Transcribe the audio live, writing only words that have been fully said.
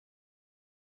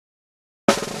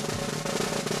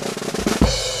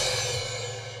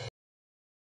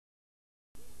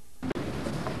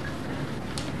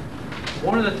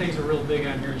One of the things we're real big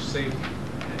on here is safety.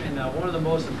 And one of the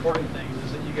most important things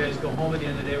is that you guys go home at the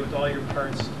end of the day with all your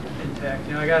parts intact.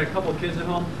 You know, I got a couple kids at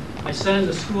home. I send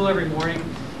them to school every morning.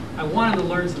 I want them to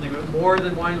learn something, but more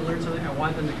than wanting to learn something, I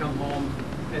want them to come home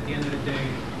at the end of the day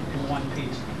in one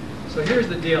piece. So here's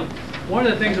the deal. One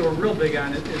of the things that we're real big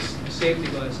on is safety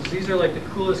glasses. These are like the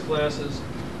coolest glasses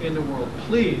in the world.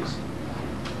 Please,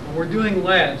 when we're doing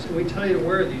labs and we tell you to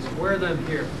wear these, wear them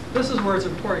here. This is where it's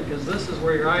important because this is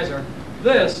where your eyes are.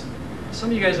 This,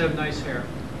 some of you guys have nice hair,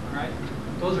 all right?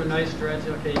 Those are nice dreads.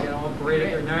 Okay, you got all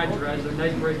braided. They're not dreads. They're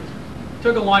nice braids.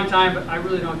 Took a long time, but I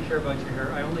really don't care about your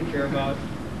hair. I only care about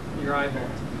your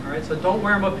eyeballs. All right, so don't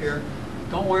wear them up here.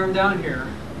 Don't wear them down here.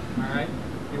 All right,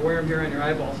 you wear them here on your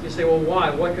eyeballs. You say, well,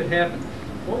 why? What could happen?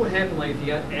 What would happen like if you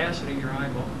got acid in your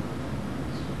eyeball?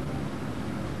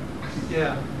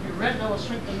 Yeah. Your retina will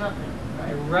shrink to nothing. Right?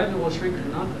 Your retina will shrink to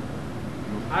nothing.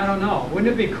 I don't know.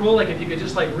 Wouldn't it be cool like if you could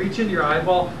just like reach into your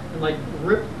eyeball and like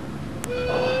rip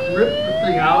the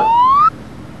thing out,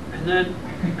 and then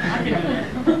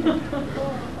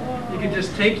you can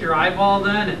just take your eyeball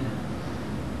then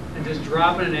and just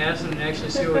drop it in acid and actually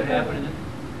see what would happen in it.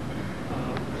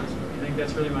 You think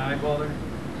that's really my eyeball there?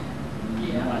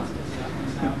 Yeah.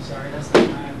 I'm sorry, that's not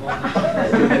my eyeball.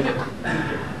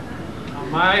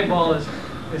 My eyeball is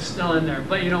still in there.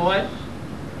 But you know what?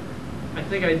 I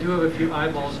think I do have a few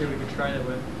eyeballs here we could try that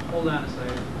with. Hold on a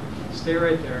second. Stay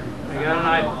right there. I got an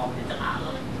eyeball.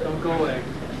 Don't go away.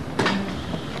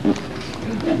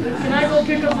 Can I go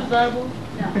pick up his eyeball?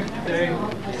 Okay.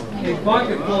 A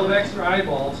bucket full of extra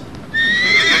eyeballs.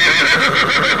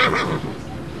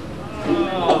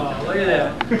 Oh, look at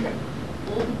that.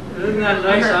 Isn't that a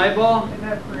nice eyeball?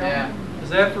 Yeah. Is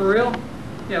that for real?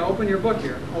 Yeah, open your book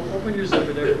here. Open your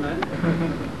zipper there for a minute.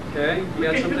 Okay, you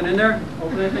got something in there?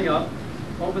 Open that thing up.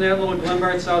 Open that little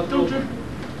Glenbard South book.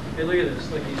 Hey, look at this.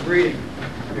 Look, he's reading.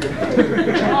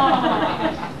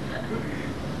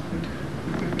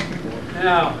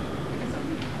 Now,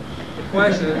 the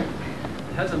question,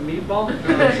 it has a meatball?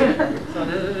 So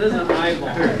it is an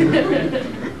eyeball.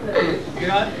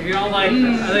 You don't like,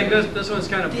 I think this one's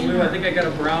kind of blue. I think I got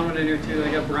a brown one in here too.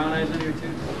 I got brown eyes in here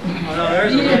too. Oh no,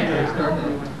 there's a red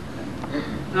one.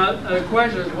 Now, the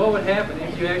question is, what would happen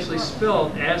if you actually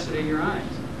spilled acid in your eyes?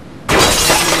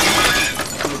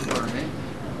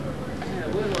 Yeah,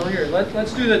 well, here,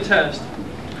 let's do the test.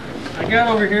 I got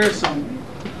over here some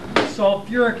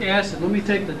sulfuric acid. Let me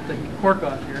take the cork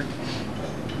off here.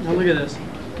 Now look at this.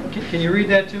 Can you read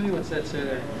that to me? What's that say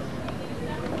there?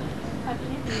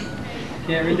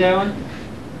 Can't read that one?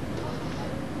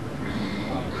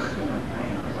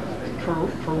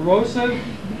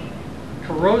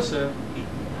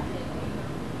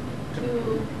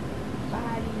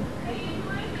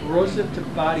 Corrosive to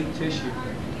body tissue.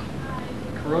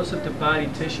 Corrosive to body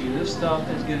tissue. This stuff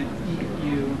is going to eat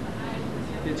you.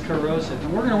 It's corrosive.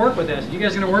 And we're going to work with acid. You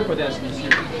guys are going to work with acid this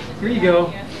year. Here you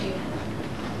go.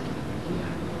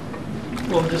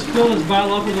 We'll just fill this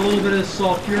bottle up with a little bit of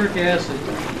sulfuric acid.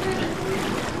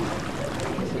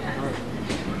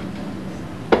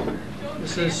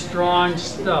 This is strong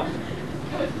stuff.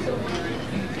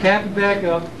 Cap it back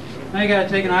up. Now you got to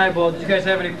take an eyeball. Do you guys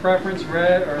have any preference,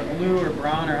 red or blue or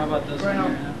brown, or how about this one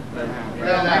here?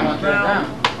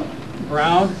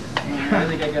 Brown? I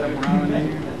think I got a brown one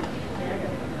in here.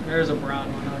 There's a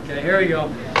brown one. Okay, here we go.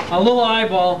 A little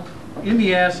eyeball in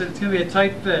the acid. It's going to be a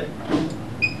tight fit.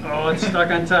 Oh, it's stuck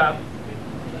on top.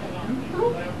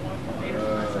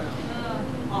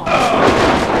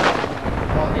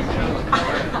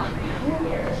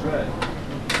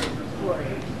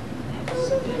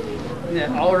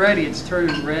 Yeah, already it's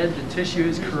turning red. The tissue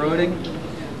is corroding.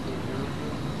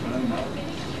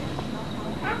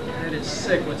 That is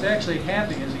sick. What's actually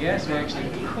happening is the acid actually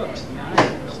cooks the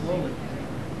eye slowly.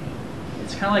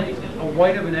 It's kind of like a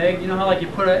white of an egg. You know how like you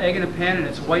put an egg in a pan and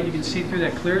it's white, you can see through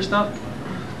that clear stuff?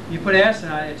 You put acid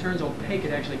on it, it turns opaque,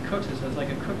 it actually cooks it, so it's like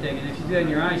a cooked egg. And if you do that in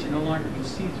your eyes, you no longer can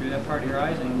see through that part of your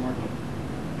eyes anymore.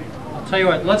 I'll tell you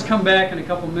what, let's come back in a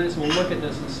couple minutes and we'll look at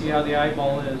this and see how the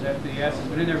eyeball is after the acid's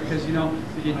been in there, because you know,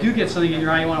 if you do get something in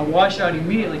your eye, you want to wash it out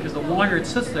immediately, because the longer it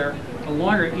sits there, the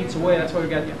longer it eats away. That's why we've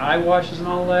got the eye washes and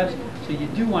all that. So you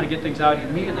do want to get things out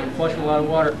immediately, flush with a lot of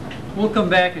water. We'll come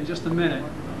back in just a minute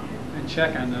and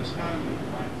check on this.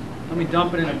 Let me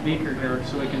dump it in a beaker here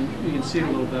so we can see it a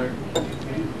little better.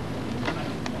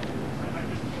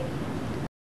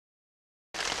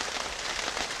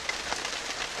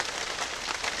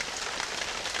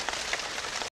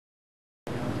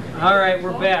 All right,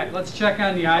 we're back. Let's check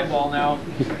on the eyeball now.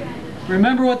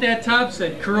 Remember what that top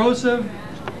said, corrosive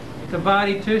to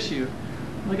body tissue.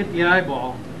 Look at the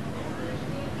eyeball.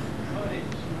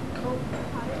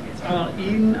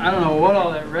 Eden, I don't know what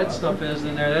all that red stuff is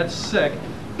in there. That's sick.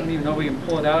 I don't even know if we can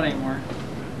pull it out anymore.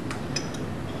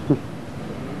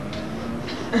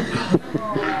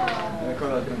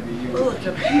 Oh, it's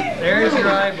a There's your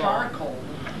eyeball. charcoal.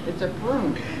 It's a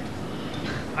prune.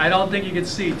 I don't think you can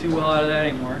see too well out of that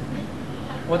anymore.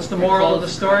 What's the moral of the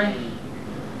story?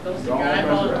 Those are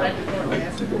eyeballs type of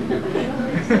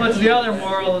thing. What's the other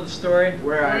moral of the story?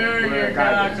 Wear your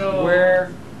goggles.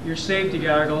 Wear your safety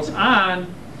goggles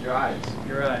on Your eyes.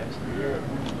 your eyes.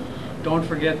 Don't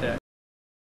forget that.